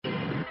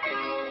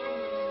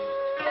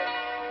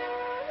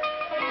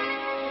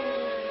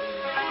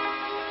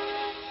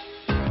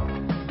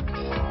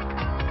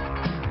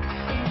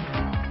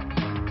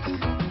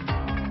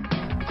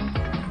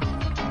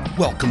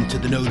Welcome to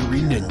the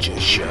Notary Ninja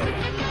Show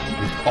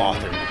with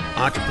author,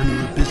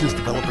 entrepreneur, business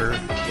developer,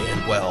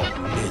 and, well,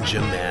 ninja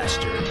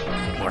master,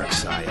 Mark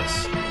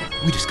Sias.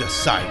 We discuss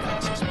side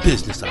hustles,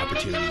 business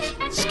opportunities,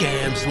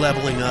 scams,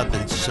 leveling up,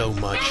 and so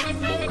much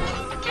more.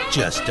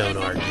 Just don't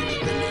argue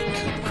with them. It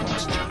could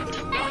cost you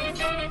your life.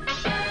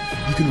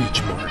 You can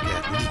reach Mark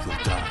at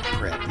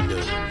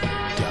legal.prepnotary.com.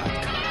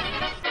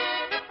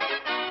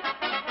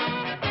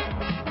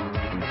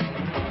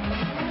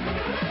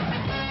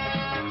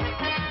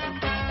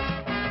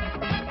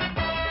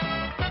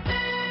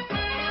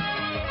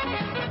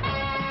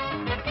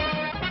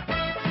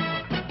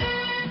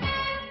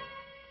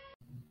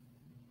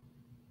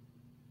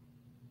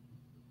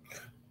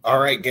 All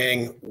right,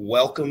 gang.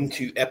 Welcome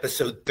to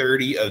episode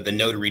 30 of the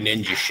Notary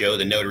Ninja Show,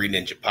 the Notary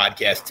Ninja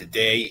podcast.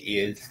 Today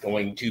is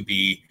going to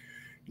be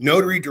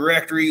Notary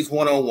Directories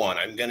 101.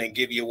 I'm going to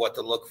give you what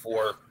to look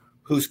for,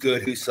 who's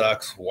good, who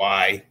sucks,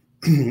 why.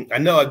 I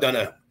know I've done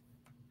a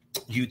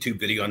YouTube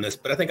video on this,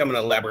 but I think I'm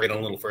going to elaborate on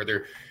a little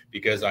further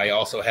because I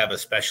also have a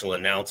special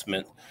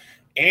announcement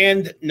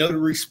and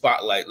Notary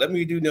Spotlight. Let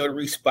me do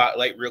Notary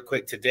Spotlight real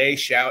quick today.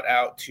 Shout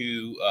out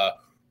to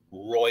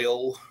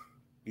Royal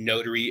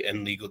Notary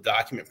and legal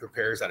document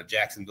preparers out of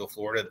Jacksonville,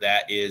 Florida.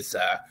 That is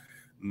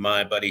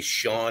my buddy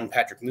Sean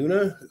Patrick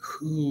Luna,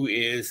 who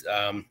is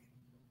a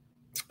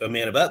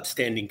man of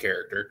upstanding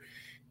character,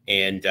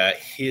 and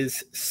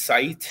his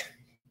site,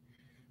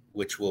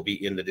 which will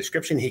be in the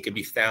description, he can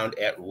be found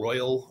at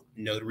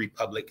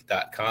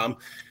royalnotarypublic.com.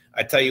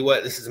 I tell you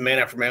what, this is a man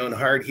after my own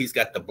heart. He's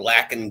got the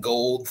black and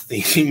gold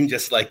theme,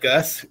 just like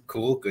us.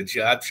 Cool. Good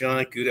job,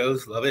 Sean.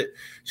 Kudos. Love it.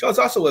 Sean's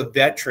also a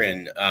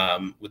veteran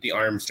with the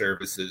armed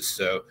services.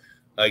 So,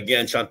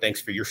 again, Sean, thanks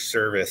for your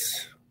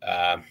service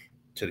to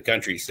the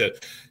country. So,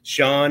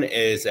 Sean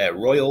is at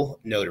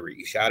Royal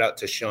Notary. Shout out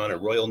to Sean at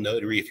Royal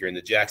Notary. If you're in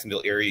the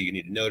Jacksonville area, you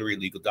need a notary,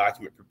 legal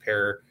document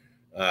preparer.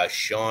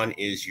 Sean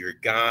is your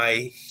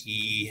guy.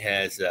 He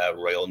has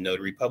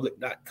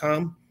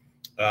royalnotarypublic.com.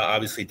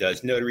 Obviously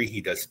does notary, he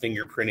does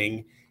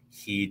fingerprinting,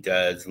 he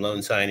does loan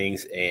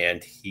signings,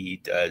 and he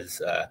does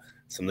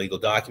some legal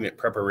document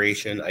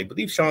preparation. I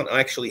believe Sean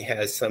actually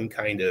has some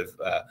kind of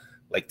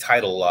like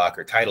title lock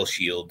or title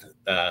shield.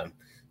 So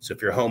if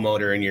you're a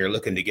homeowner and you're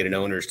looking to get an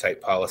owner's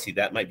type policy,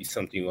 that might be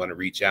something you want to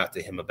reach out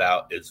to him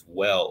about as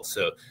well.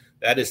 So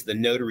that is the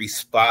Notary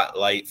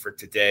Spotlight for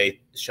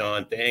today.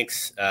 Sean,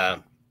 thanks.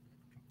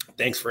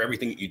 Thanks for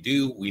everything that you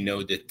do. We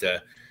know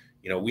that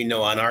we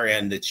know on our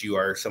end that you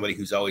are somebody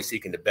who's always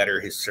seeking to better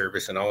his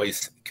service and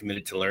always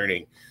committed to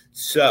learning.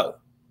 So,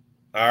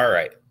 all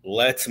right,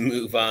 let's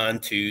move on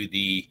to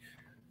the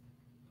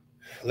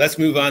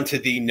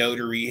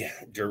notary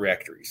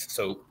directories.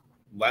 So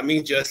let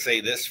me just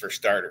say this for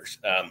starters.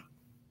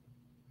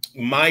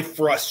 My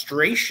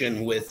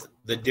frustration with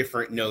the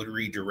different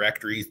notary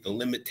directories, the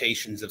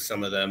limitations of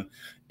some of them,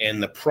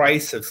 and the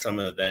price of some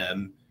of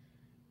them,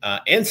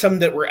 and some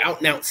that were out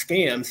and out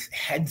scams,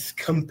 had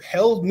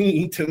compelled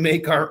me to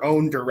make our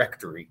own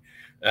directory,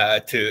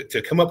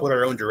 to come up with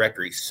our own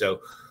directory. So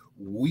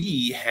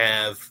we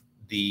have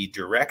a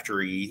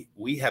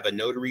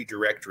notary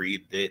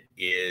directory that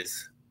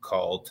is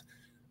called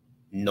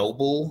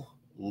Noble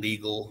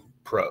Legal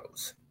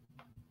Pros.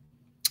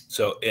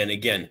 So, and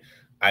again,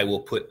 I will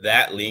put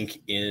that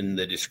link in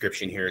the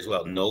description here as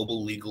well,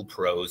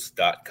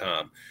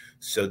 noblelegalpros.com.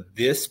 So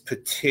this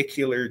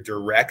particular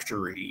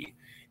directory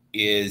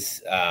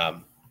is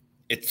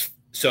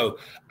so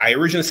I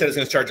originally said I was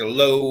going to charge a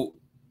low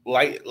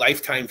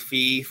lifetime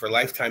fee for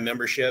lifetime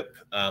membership,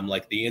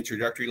 like the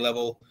introductory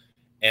level,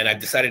 and I've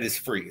decided it's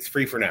free. It's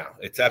free for now.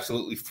 It's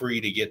absolutely free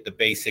to get the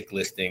basic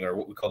listing, or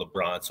what we call the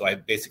bronze. So I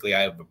have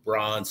a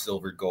bronze,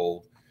 silver,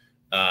 gold,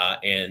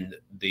 and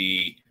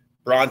the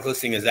bronze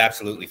listing is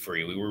absolutely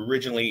free. We were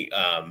originally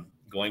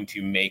going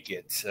to make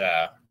it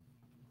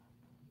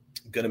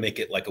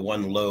like a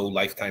one low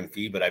lifetime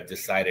fee, but I've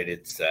decided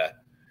it's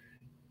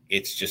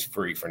just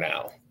free for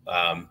now.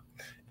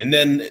 And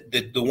then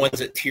the ones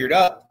that tiered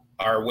up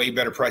are way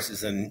better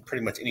prices than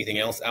pretty much anything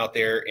else out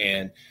there.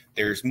 And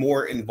there's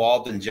more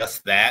involved in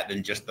just that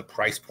than just the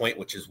price point,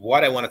 which is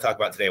what I want to talk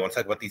about today. I want to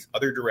talk about these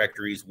other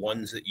directories,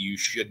 ones that you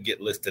should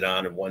get listed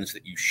on and ones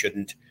that you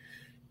shouldn't,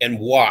 and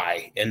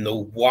why. And the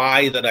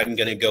why that I'm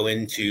going to go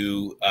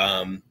into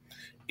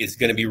is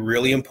going to be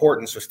really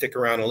important. So stick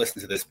around and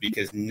listen to this,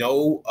 because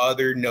no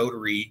other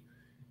notary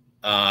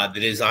that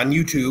is on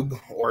YouTube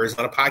or is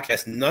on a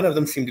podcast, none of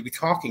them seem to be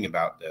talking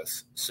about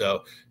this.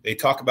 So they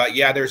talk about,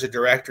 there's a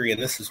directory and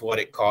this is what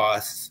it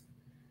costs.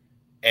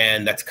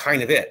 And that's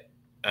kind of it.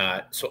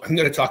 So I'm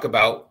going to talk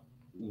about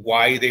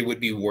why they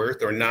would be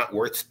worth or not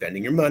worth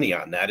spending your money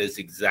on. That is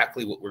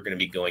exactly what we're going to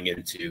be going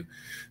into.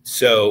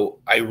 So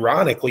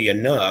ironically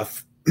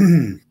enough,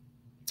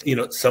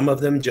 some of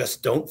them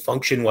just don't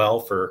function well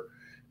for,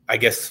 I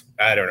guess,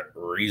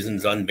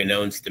 reasons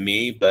unbeknownst to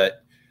me, but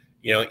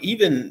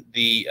even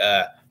the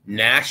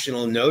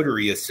National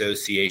Notary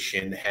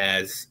Association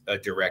has a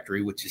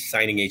directory, which is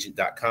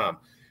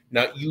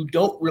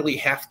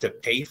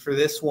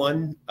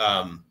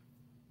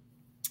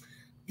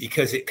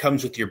because it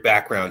comes with your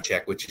background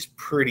check, which is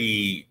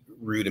pretty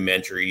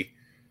rudimentary.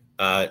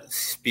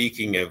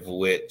 Speaking of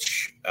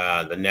which,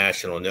 the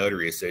National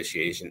Notary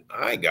Association,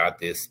 I got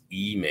this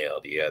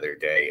email the other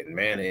day, and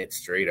man, it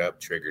straight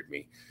up triggered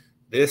me.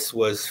 This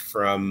was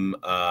from,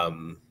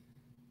 so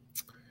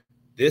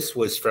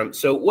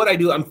what I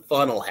do, I'm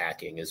funnel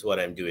hacking is what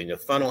I'm doing. A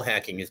funnel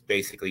hacking is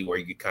basically where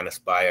you kind of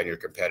spy on your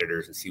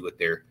competitors and see what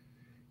their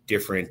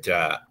different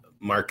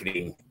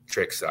marketing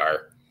tricks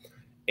are.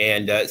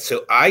 And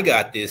so I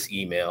got this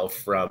email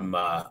from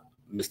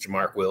Mr.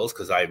 Mark Wills,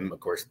 because I'm, of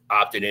course,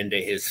 opted into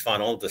his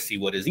funnel to see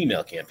what his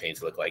email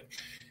campaigns look like.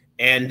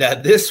 And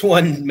this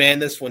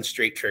one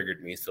straight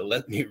triggered me. So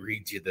let me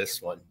read you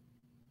this one.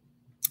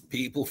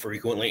 People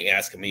frequently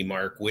ask me,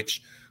 Mark,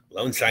 which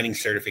loan signing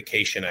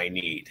certification I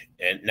need.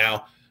 And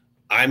now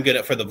I'm going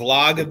to, for the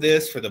blog of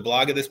this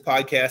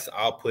podcast,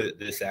 I'll put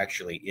this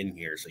actually in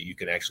here so you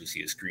can actually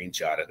see a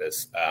screenshot of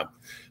this.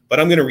 But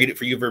I'm going to read it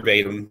for you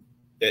verbatim.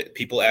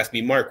 People ask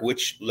me, Mark,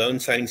 which loan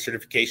signing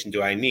certification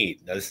do I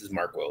need? Now, this is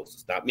Mark Wills.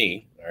 It's not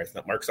me. All right, it's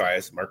not Mark Sias,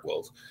 it's Mark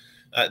Wills.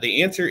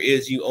 The answer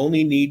is you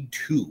only need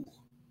 2.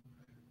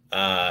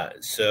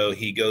 So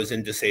he goes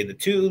in to say the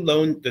two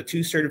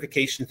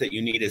certifications that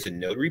you need as a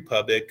notary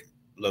public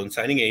loan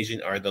signing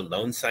agent are the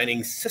loan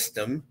signing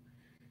system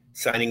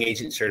signing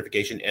agent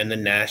certification and the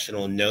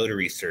national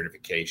notary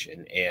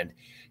certification. And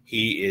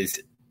he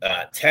is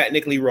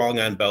technically wrong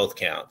on both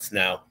counts.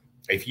 Now,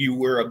 if you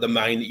were of the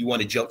mind that you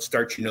want to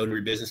jumpstart your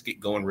notary business, get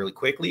going really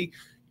quickly,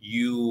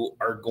 you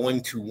are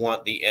going to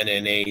want the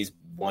NNA's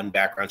 1,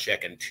 background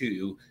check, and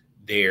 2,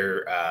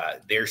 their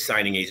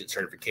signing agent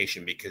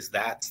certification, because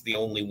that's the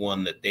only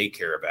one that they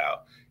care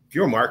about. If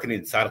you're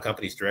marketing to title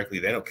companies directly,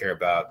 they don't care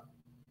about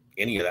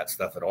any of that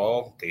stuff at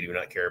all. They do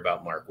not care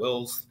about Mark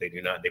Wills. They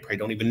probably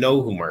don't even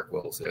know who Mark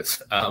Wills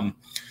is.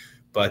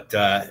 But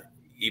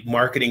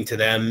marketing to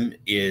them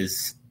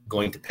is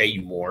going to pay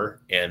you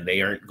more, and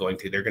they're going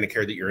to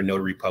care that you're a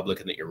notary public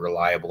and that you're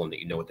reliable and that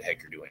you know what the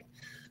heck you're doing.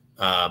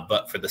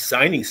 But for the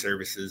signing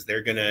services,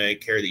 they're going to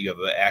care that you have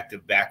an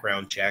active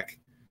background check.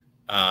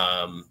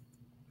 And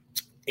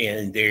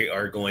they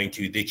are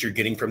that you're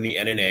getting from the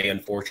NNA.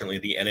 Unfortunately,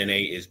 the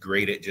NNA is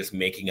great at just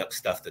making up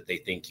stuff that they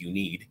think you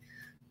need,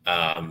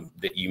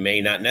 that you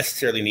may not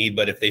necessarily need.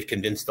 But if they've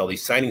convinced all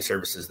these signing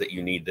services that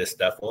you need this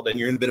stuff, well, then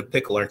you're in a bit of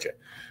pickle, aren't you?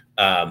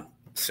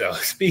 So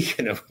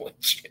speaking of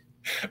which,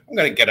 I'm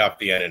going to get off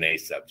the NNA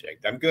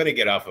subject. I'm going to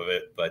get off of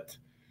it. But,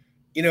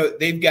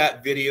 they've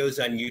got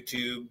videos on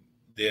YouTube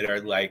that are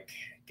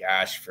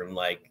from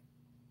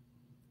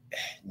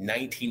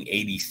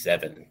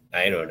 1987.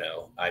 I don't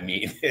know. I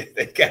mean,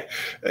 they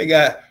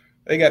got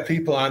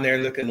people on there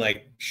looking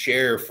like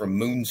Cher from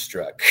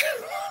Moonstruck.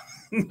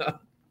 I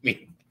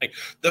mean, like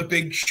the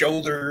big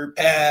shoulder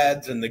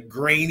pads and the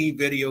grainy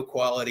video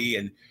quality.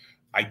 And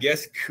I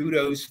guess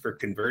kudos for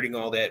converting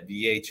all that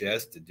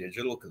VHS to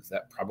digital, because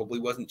that probably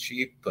wasn't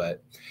cheap.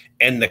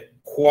 And the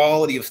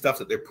quality of stuff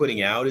that they're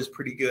putting out is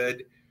pretty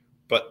good.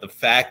 But the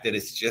fact that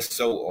it's just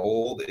so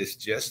old is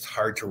just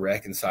hard to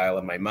reconcile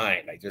in my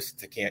mind. I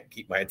can't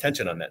keep my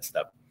attention on that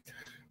stuff.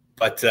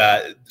 But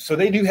so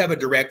they do have a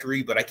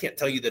directory, but I can't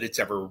tell you that it's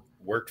ever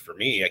worked for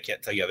me. I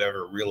can't tell you I've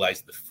ever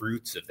realized the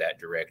fruits of that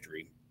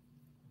directory.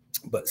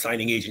 But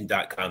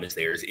signingagent.com is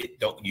theirs. It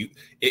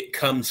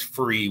comes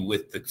free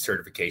with the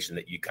certification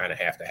that you kind of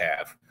have to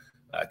have,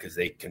 because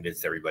they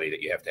convinced everybody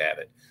that you have to have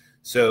it.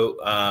 So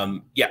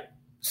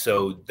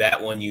So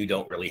that one you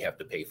don't really have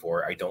to pay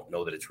for. I don't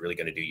know that it's really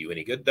going to do you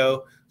any good,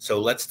 though.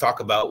 So let's talk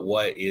about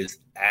what is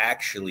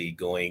actually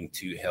going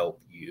to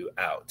help you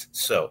out.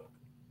 So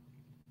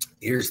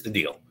here's the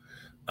deal.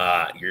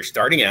 You're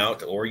starting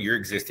out, or you're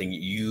existing.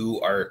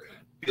 You are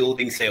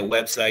building, say, a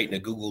website and a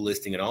Google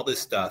listing and all this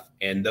stuff.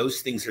 And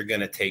those things are going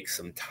to take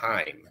some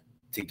time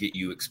to get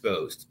you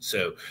exposed.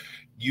 So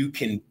you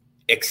can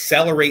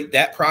accelerate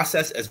that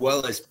process as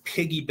well as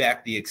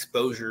piggyback the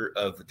exposure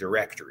of a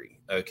directory.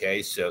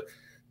 Okay, so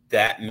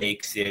that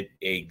makes it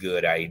a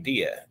good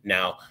idea.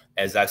 Now,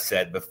 as I've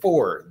said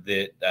before,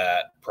 that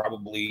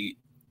probably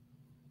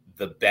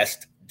the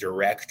best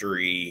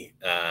directory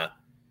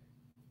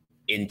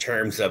in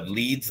terms of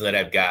leads that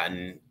I've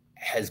gotten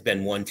has been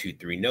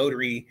 123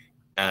 Notary.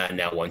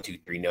 Now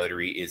 123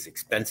 Notary is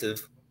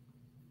expensive.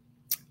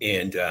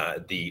 And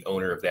the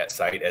owner of that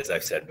site, as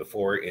I've said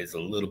before, is a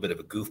little bit of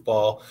a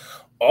goofball.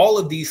 All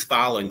of these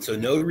following, so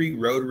Notary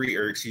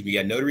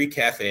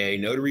Cafe,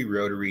 Notary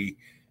Rotary,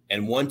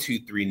 and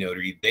 123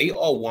 Notary, they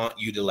all want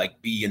you to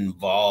be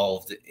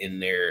involved in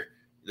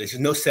there's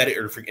no set it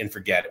and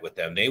forget it with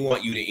them. They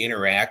want you to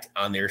interact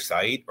on their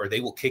site, or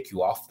they will kick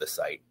you off the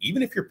site.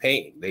 Even if you're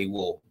paying, they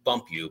will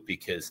bump you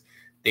because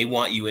they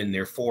want you in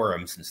their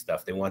forums and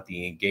stuff. They want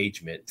the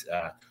engagement.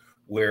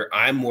 Where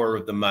I'm more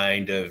of the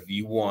mind of,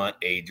 you want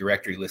a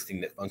directory listing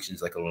that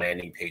functions like a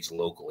landing page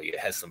locally. It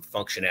has some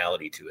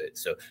functionality to it.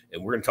 So,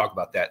 and we're going to talk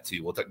about that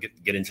too. We'll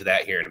get into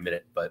that here in a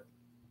minute. But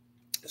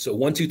so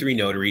 123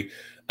 Notary,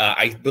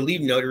 I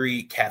believe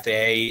Notary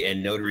Cafe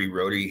and Notary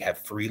Rotary have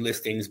free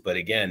listings. But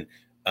again,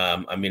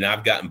 I mean,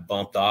 I've gotten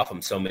bumped off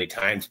them so many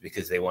times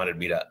because they wanted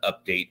me to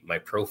update my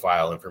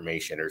profile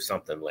information or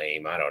something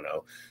lame. I don't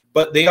know,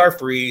 but they are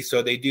free.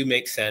 So they do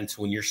make sense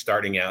when you're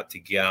starting out to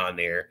get on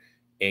there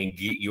and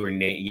get your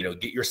name,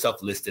 get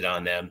yourself listed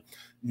on them.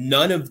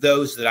 None of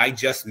those that I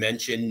just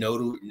mentioned,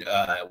 Notary,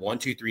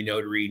 123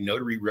 Notary,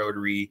 Notary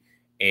Rotary,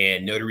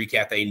 and Notary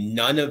Cafe,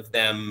 none of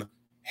them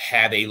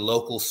have a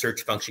local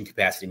search function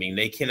capacity, meaning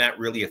they cannot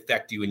really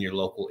affect you in your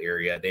local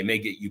area. They may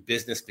get you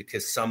business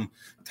because some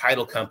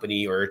title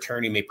company or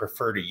attorney may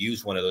prefer to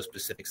use one of those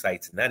specific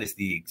sites, and that is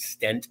the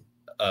extent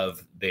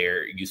of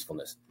their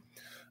usefulness.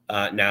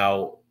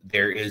 Now,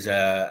 there is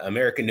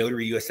American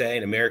Notary USA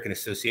and American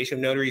Association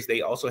of Notaries.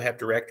 They also have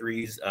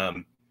directories,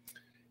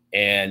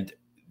 and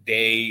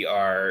they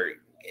are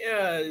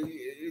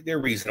they're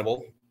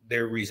reasonable.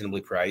 They're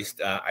reasonably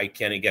priced. I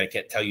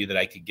can't tell you that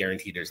I could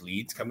guarantee there's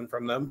leads coming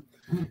from them.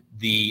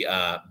 The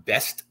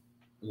best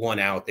one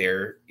out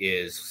there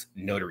is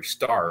Notary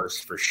Stars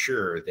for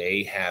sure.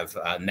 They have,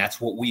 and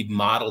that's what we've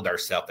modeled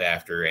ourselves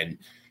after, and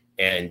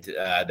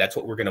that's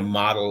what we're going to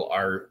model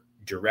our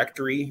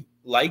directory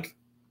like,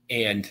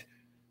 and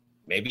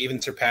maybe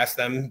even surpass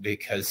them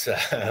because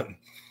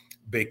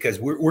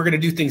we're going to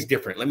do things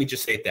different. Let me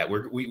just say that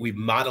we've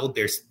modeled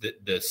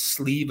the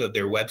sleeve of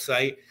their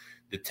website,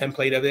 the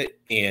template of it,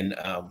 and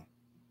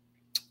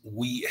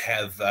we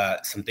have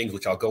some things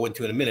which I'll go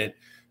into in a minute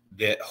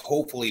that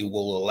hopefully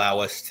will allow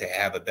us to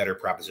have a better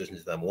proposition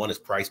to them. One is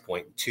price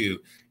point. Two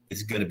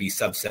is going to be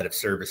subset of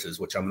services,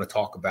 which I'm going to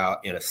talk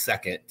about in a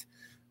second.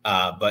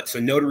 But so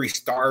Notary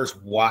Stars,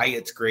 why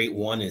it's great.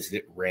 One is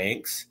it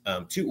ranks.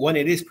 One,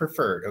 it is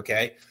preferred.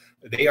 Okay.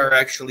 They are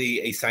actually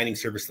a signing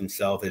service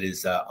themselves. It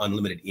is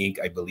Unlimited Inc.,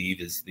 I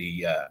believe, is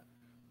the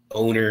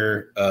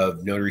owner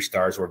of Notary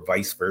Stars, or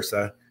vice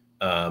versa.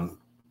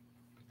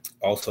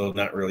 Also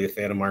not really a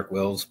fan of Mark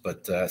Wills,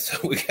 but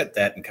so we got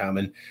that in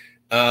common.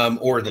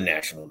 Or the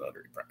National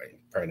Notary,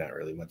 probably not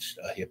really much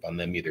hip on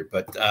them either.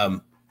 But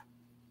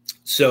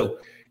so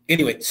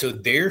anyway, so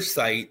their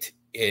site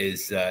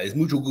is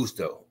mucho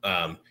gusto.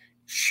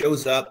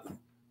 Shows up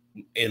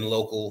in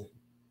local.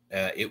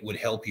 It would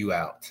help you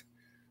out.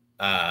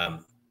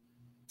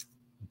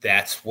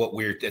 That's what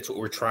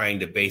we're trying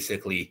to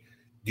basically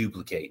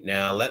duplicate.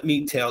 Now, let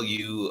me tell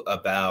you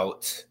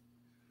about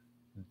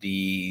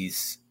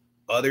these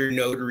other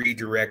notary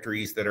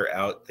directories that are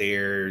out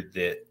there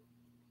that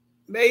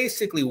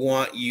basically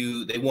want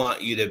you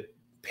to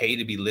pay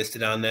to be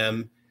listed on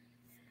them.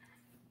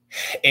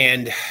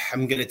 And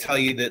I'm going to tell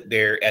you that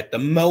at the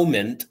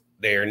moment,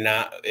 they're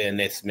not, and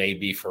this may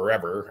be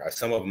forever.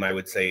 Some of them, I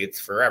would say it's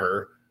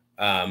forever.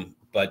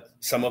 But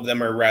some of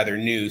them are rather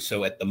new.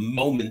 So at the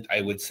moment, I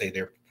would say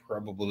they're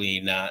probably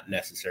not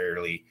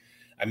necessarily.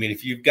 I mean,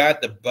 if you've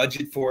got the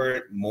budget for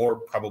it, more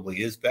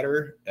probably is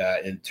better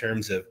in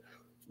terms of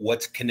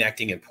what's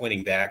connecting and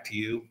pointing back to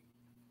you.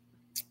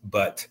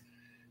 But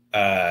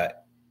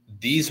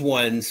these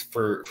ones,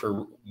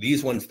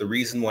 the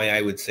reason why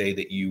I would say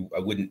that I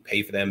wouldn't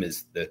pay for them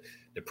is the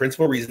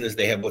principal reason is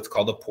they have what's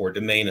called a poor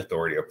domain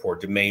authority or poor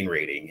domain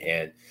rating.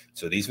 And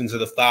so these ones are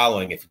the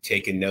following. If you're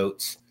taking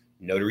notes: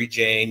 Notary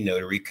Jane,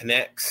 Notary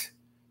Connects,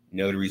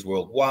 Notaries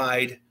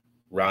Worldwide,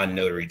 Ron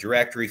Notary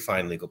Directory,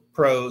 Fine Legal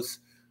Pros.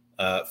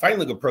 Fine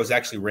Legal Pros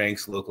actually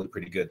ranks locally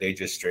pretty good. They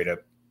just straight up,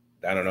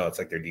 I don't know, it's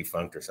like they're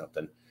defunct or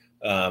something.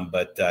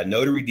 But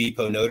Notary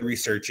Depot, Notary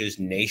Searches,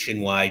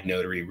 Nationwide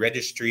Notary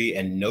Registry,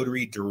 and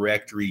Notary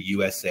Directory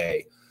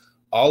USA.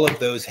 All of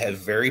those have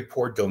very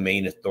poor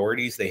domain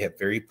authorities. They have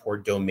very poor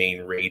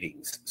domain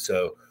ratings.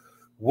 So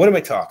what am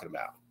I talking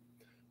about?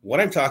 What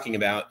I'm talking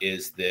about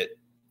is that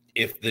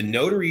if the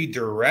notary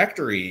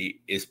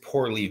directory is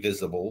poorly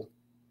visible,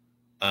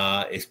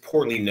 is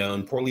poorly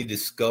known, poorly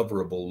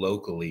discoverable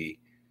locally,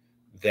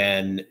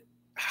 then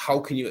how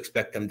can you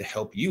expect them to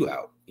help you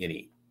out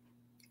any?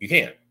 You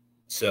can't.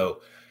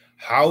 So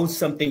how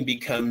something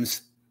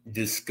becomes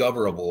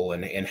discoverable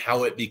and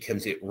how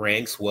it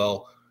ranks,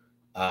 well,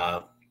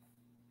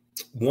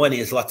 one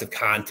is lots of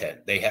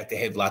content. They have to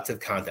have lots of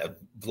content,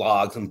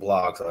 vlogs and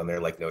blogs on there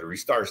like Notary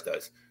Stars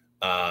does.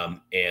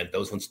 And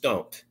those ones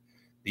don't.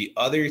 The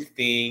other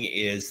thing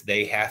is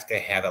they have to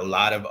have a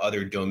lot of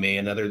other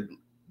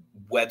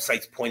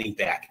websites pointing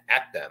back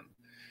at them.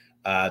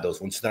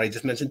 Those ones that I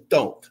just mentioned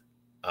don't.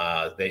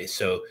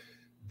 So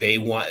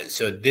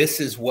this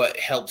is what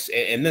helps.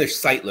 And there's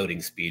site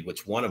loading speed,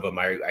 which one of them,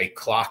 I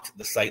clocked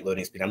the site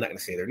loading speed. I'm not going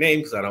to say their name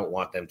because I don't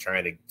want them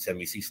trying to send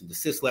me cease and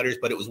desist letters,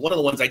 but it was one of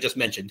the ones I just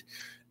mentioned,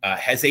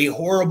 has a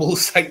horrible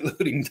site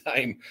loading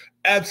time.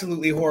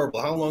 Absolutely horrible.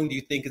 How long do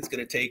you think it's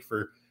going to take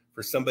for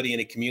somebody in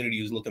a community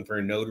who's looking for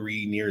a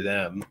notary near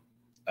them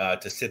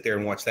to sit there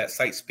and watch that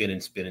site spin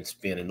and spin and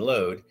spin and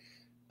load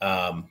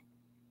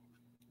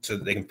so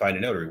that they can find a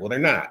notary? Well, they're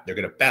not. They're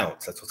going to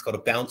bounce. That's what's called a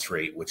bounce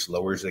rate, which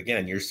lowers,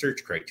 again, your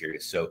search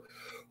criteria. So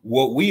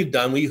what we've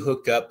done, we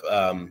hooked up.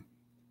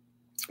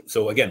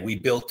 So again, we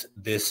built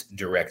this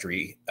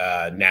directory.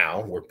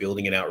 Now we're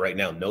building it out right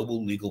now,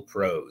 Noble Legal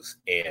Pros.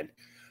 And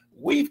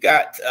we've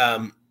got,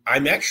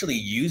 I'm actually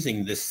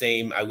using the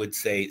same, I would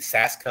say,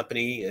 SaaS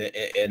company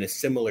and a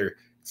similar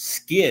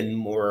skin,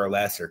 more or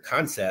less, or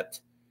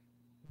concept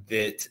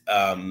that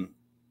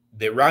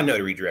that Raw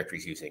Notary Directory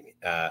is using.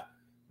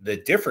 The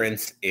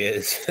difference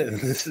is,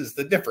 this is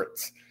the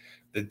difference.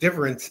 The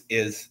difference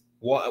is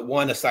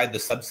one aside the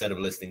subset of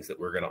listings that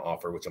we're going to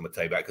offer, which I'm going to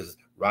tell you about, because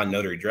Raw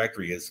Notary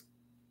Directory is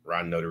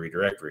Raw Notary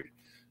Directory.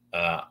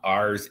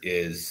 Ours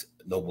is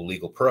Noble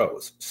Legal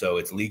Pros. So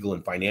it's legal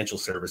and financial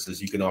services.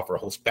 You can offer a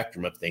whole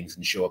spectrum of things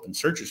and show up in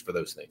searches for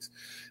those things.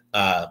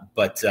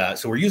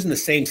 So we're using the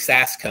same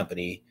SaaS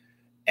company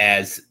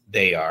as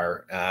they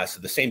are.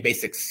 So the same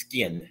basic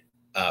skin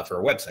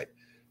for a website.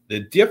 The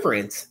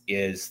difference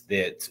is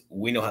that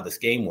we know how this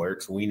game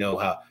works. We know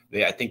how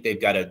I think they've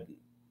got a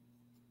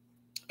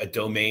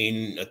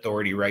domain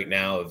authority right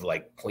now of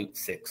like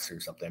 0.6 or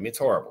something. I mean, it's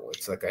horrible.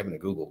 It's like having a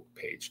Google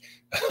page.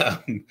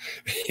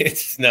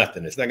 It's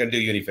nothing. It's not going to do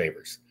you any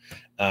favors.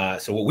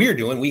 So what we're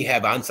doing, we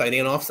have on-site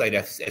and off-site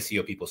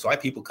SEO people. So I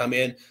have people come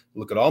in,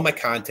 look at all my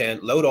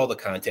content, load all the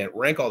content,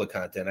 rank all the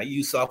content. I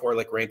use software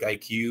like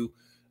RankIQ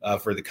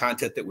for the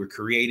content that we're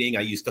creating.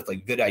 I use stuff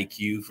like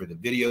vidIQ for the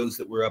videos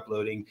that we're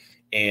uploading.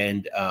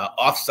 And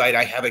off-site,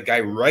 I have a guy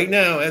right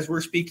now, as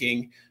we're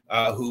speaking,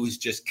 who's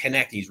just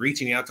connecting. He's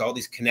reaching out to all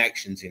these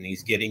connections and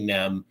he's getting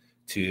them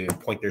to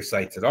point their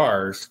sites at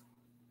ours.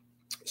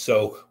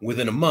 So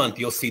within a month,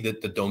 you'll see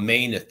that the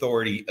domain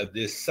authority of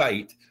this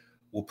site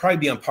will probably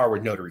be on par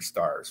with Notary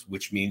Stars,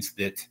 which means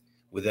that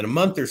within a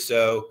month or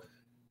so,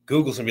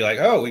 Google's gonna be like,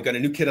 oh, we've got a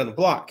new kid on the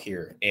block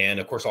here. And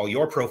of course, all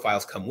your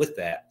profiles come with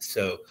that.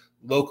 So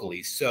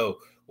locally. So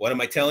what am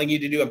I telling you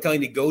to do? I'm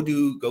telling you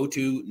to go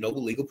to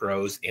Noble Legal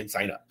Pros and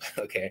sign up.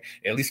 Okay.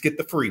 At least get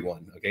the free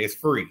one. Okay. It's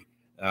free.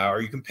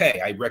 Or you can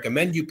pay. I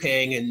recommend you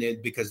paying, and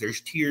then because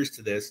there's tiers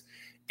to this,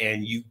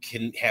 and you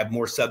can have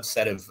more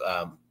subset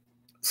of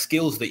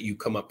skills that you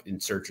come up in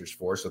searches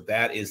for. So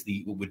that is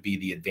would be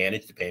the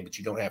advantage to paying, but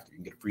you don't have to. You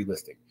can get a free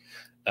listing.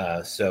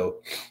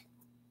 So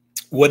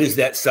what is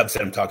that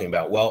subset I'm talking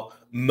about? Well,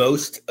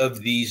 most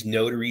of these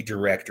notary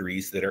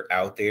directories that are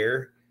out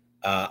there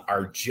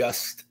are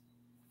just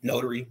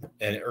notary,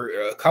 and or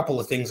a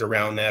couple of things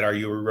around that. Are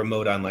you a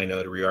remote online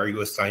notary? Are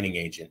you a signing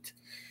agent?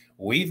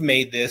 We've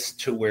made this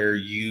to where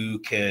you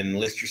can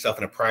list yourself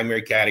in a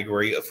primary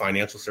category of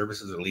financial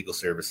services or legal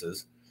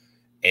services.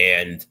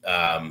 And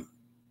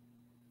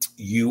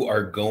you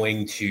are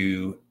going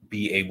to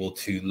be able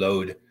to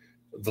load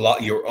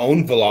your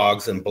own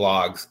vlogs and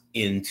blogs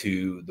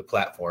into the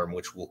platform,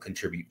 which will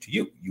contribute to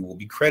you. You will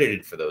be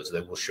credited for those.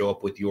 That will show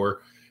up with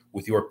your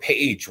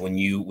page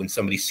when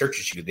somebody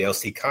searches you. They'll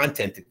see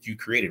content that you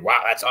created.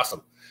 Wow, that's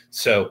awesome.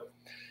 So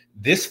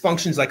this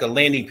functions like a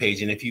landing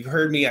page. And if you've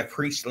heard me, I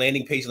preach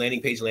landing page,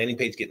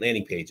 get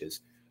landing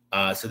pages.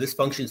 So this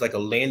functions like a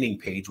landing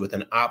page with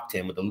an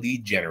opt-in, with a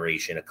lead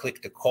generation, a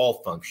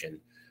click-to-call function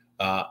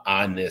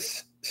on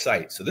this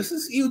site. So this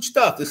is huge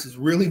stuff. This is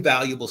really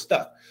valuable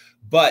stuff.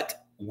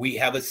 But we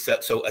have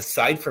so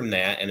aside from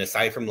that, and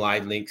aside from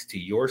live links to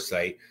your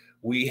site,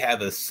 we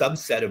have a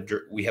subset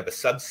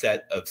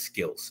of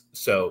skills.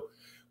 So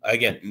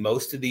again,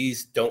 most of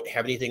these don't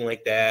have anything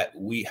like that.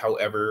 We,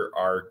 however,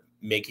 are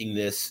making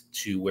this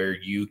to where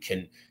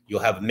you'll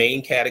have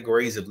main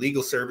categories of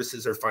legal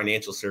services or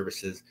financial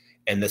services,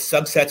 and the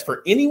subsets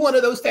for any one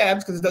of those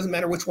tabs, because it doesn't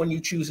matter which one you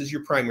choose as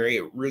your primary,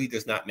 it really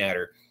does not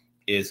matter,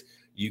 is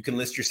you can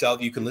list yourself,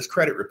 you can list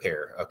credit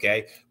repair,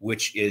 okay,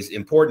 which is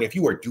important. If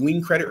you are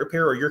doing credit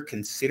repair or you're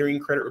considering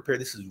credit repair,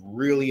 this is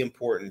really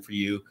important for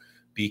you,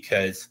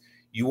 because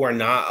you are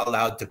not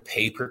allowed to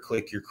pay per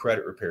click your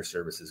credit repair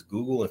services.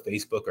 Google and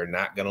Facebook are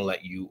not going to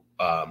let you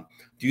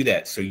do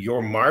that. So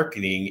your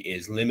marketing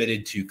is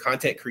limited to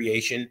content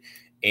creation,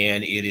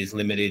 and it is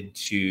limited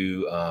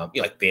to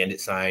like bandit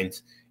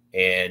signs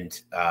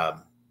and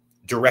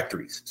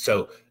directories.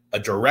 So a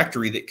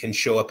directory that can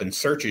show up in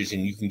searches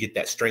and you can get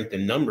that strength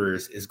in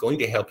numbers is going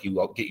to help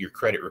you get your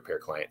credit repair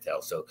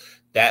clientele. So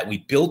that we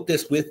built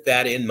this with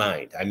that in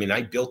mind. I mean,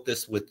 I built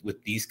this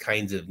with these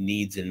kinds of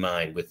needs in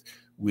mind, with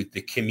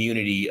the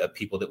community of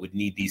people that would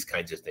need these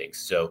kinds of things.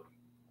 So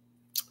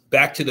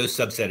back to those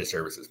subset of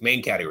services,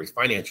 main categories: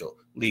 financial,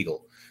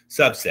 legal,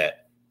 subset,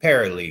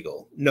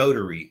 paralegal,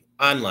 notary,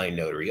 online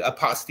notary,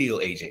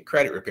 apostille agent,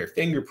 credit repair,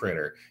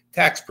 fingerprinter,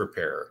 tax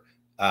preparer,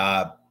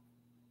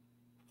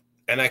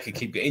 and I could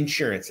keep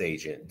insurance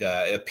agent,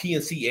 a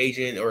PNC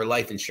agent or a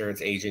life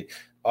insurance agent.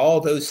 All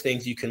those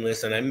things you can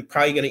list, and I'm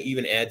probably going to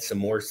even add some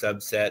more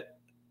subset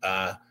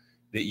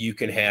that you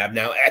can have.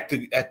 Now at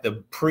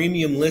the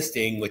premium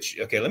listing, which,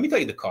 okay, let me tell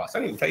you the cost. I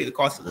didn't even tell you the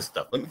cost of this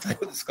stuff. Let me tell you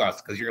what this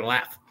costs, because you're gonna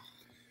laugh.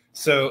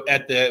 So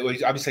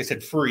obviously I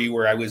said free,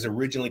 where I was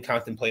originally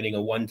contemplating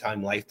a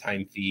one-time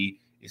lifetime fee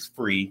is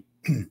free.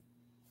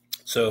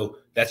 So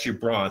that's your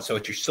bronze. So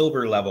at your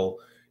silver level,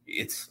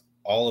 it's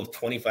all of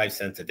 25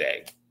 cents a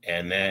day,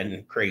 and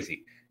then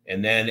crazy.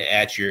 And then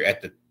at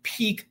the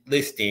peak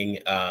listing,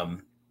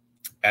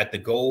 at the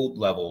gold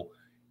level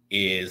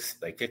is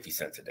like 50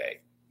 cents a day.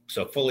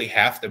 So fully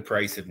half the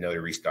price of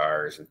Notary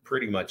Stars, and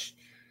pretty much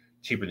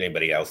cheaper than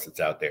anybody else that's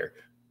out there.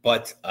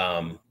 But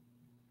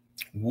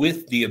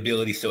with the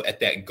ability, so at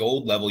that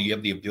gold level, you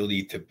have the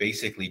ability to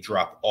basically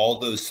drop all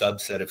those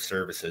subset of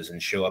services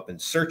and show up in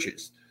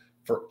searches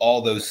for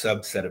all those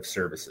subset of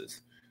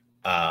services.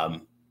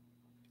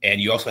 And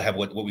you also have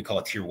what we call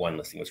a tier one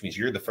listing, which means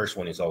you're the first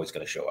one who's always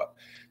going to show up.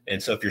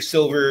 And so if you're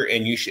silver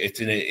and it's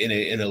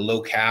in a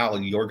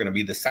locale, you're going to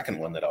be the second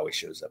one that always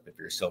shows up if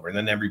you're silver. And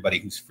then everybody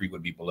who's free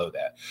would be below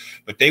that.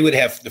 But they would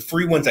have the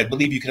free ones. I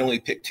believe you can only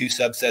pick two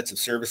subsets of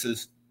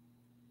services,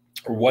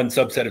 or one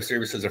subset of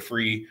services are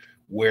free.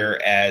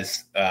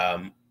 Whereas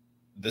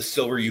the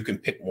silver, you can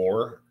pick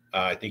more.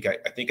 I think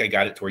I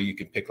got it to where you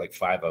can pick like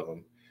 5 of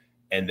them.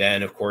 And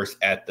then of course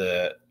at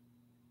the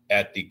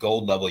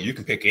gold level, you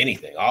can pick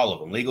anything, all of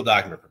them, legal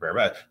document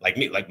preparer. Like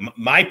me, like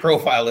my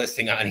profile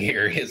listing on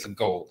here is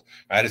gold,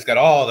 right? It's got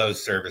all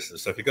those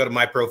services. So if you go to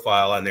my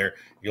profile on there,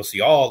 you'll see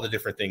all the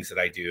different things that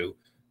I do,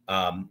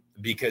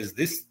 because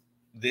this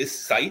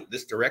site,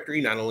 this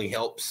directory not only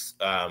helps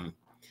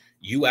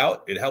you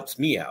out, it helps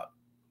me out,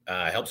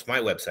 helps my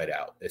website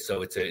out.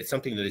 So it's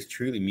something that is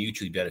truly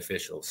mutually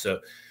beneficial.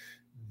 So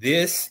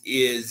this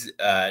is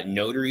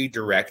Notary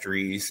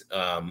Directories.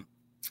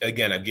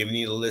 Again, I've given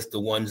you the list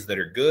of ones that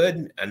are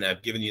good, and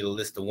I've given you the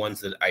list of ones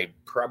that I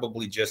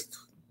probably just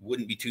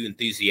wouldn't be too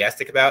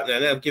enthusiastic about.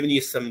 And I've given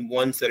you some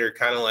ones that are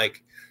kind of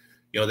like,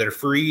 that are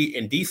free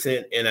and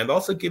decent. And I've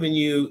also given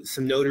you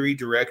some notary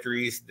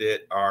directories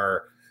that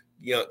are,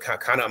 I'm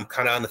kind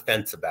of on the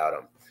fence about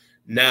them.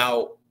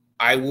 Now,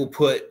 I will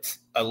put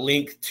a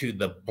link to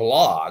the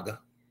blog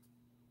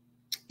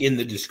in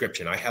the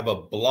description. I have a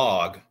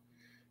blog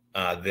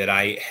that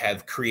I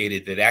have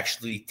created that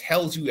actually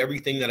tells you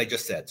everything that I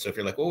just said. So if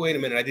you're like, oh, wait a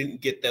minute, I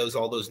didn't get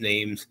all those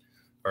names,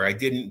 or I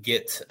didn't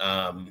get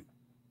the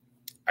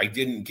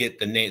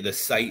name, the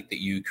site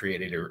that you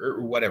created, or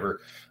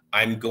whatever,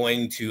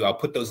 I'll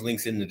put those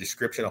links in the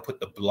description. I'll put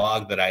the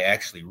blog that I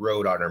actually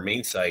wrote on our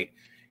main site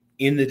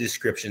in the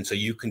description, so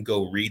you can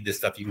go read this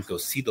stuff. You can go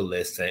see the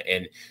list.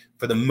 And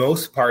for the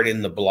most part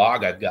in the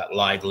blog, I've got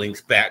live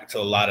links back to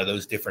a lot of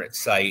those different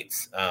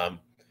sites,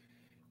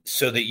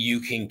 so that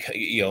you can,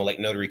 like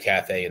Notary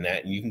Cafe and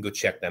that, and you can go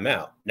check them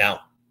out.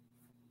 Now,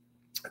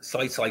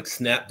 sites like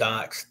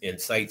SnapDocs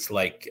and sites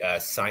like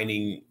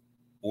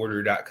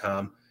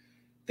signingorder.com,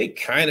 they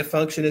kind of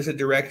function as a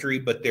directory,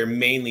 but they're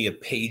mainly a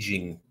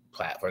paging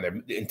platform.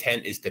 Their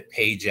intent is to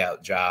page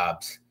out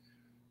jobs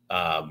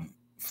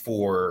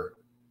for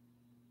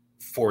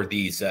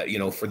these,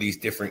 for these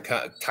different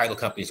title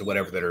companies or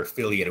whatever that are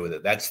affiliated with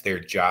it. That's their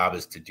job,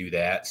 is to do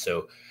that.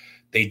 So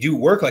they do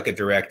work like a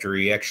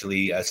directory.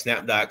 Actually,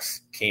 SnapDocs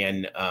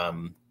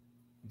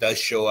does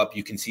show up.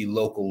 You can see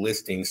local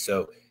listings.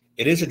 So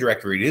it is a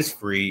directory. It is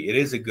free. It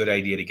is a good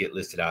idea to get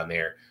listed on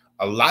there.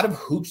 A lot of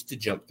hoops to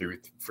jump through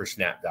for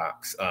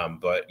SnapDocs,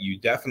 but you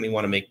definitely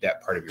want to make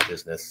that part of your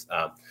business.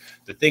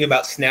 The thing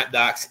about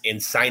SnapDocs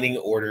and Signing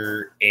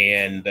Order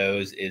and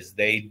those is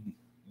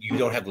you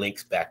don't have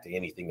links back to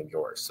anything of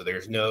yours. So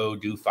there's no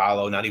do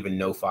follow, not even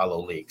no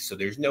follow links. So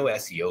there's no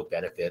SEO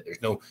benefit.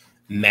 There's no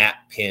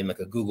map pin, like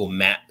a Google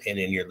map pin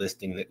in your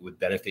listing that would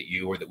benefit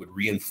you or that would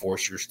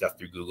reinforce your stuff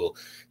through Google.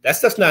 That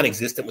stuff's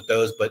non-existent with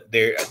those, but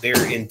their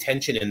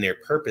intention and their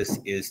purpose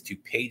is to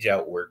page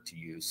out work to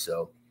you.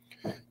 So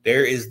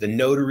there is the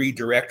Notary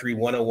Directory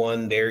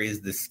 101. There is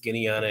the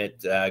skinny on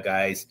it,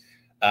 guys.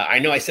 I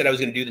know I said I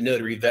was going to do the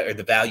notary or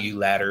the value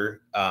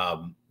ladder,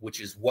 which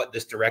is what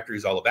this directory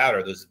is all about,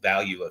 are those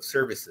value of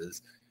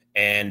services.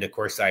 And of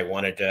course, I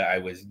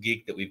was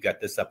geeked that we've got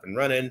this up and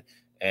running,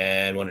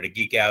 and wanted to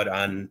geek out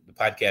on the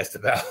podcast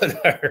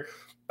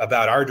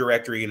about our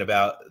directory and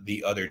about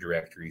the other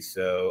directories.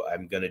 So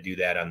I'm going to do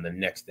that on the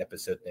next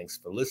episode. Thanks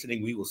for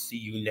listening. We will see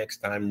you next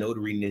time.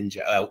 Notary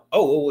Ninja.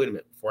 Oh, wait a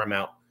minute. Before I'm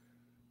out,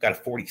 got a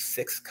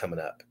 46 coming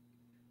up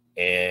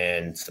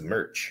and some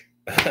merch.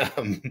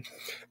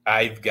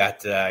 I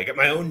got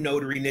my own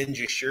Notary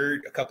Ninja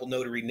shirt, a couple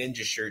Notary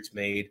Ninja shirts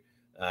made,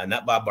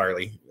 not Bob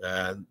Marley.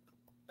 I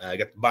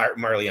got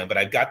Marley on, but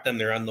I've got them.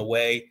 They're on the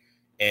way.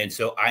 And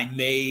so I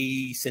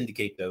may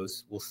syndicate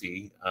those. We'll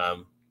see.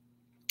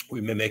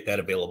 We may make that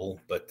available.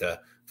 But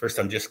first,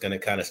 I'm just going to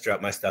kind of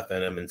strap my stuff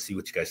in them and see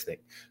what you guys think.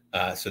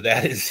 So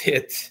that is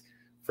it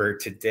for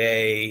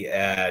today.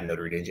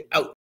 Notary Ninja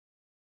out.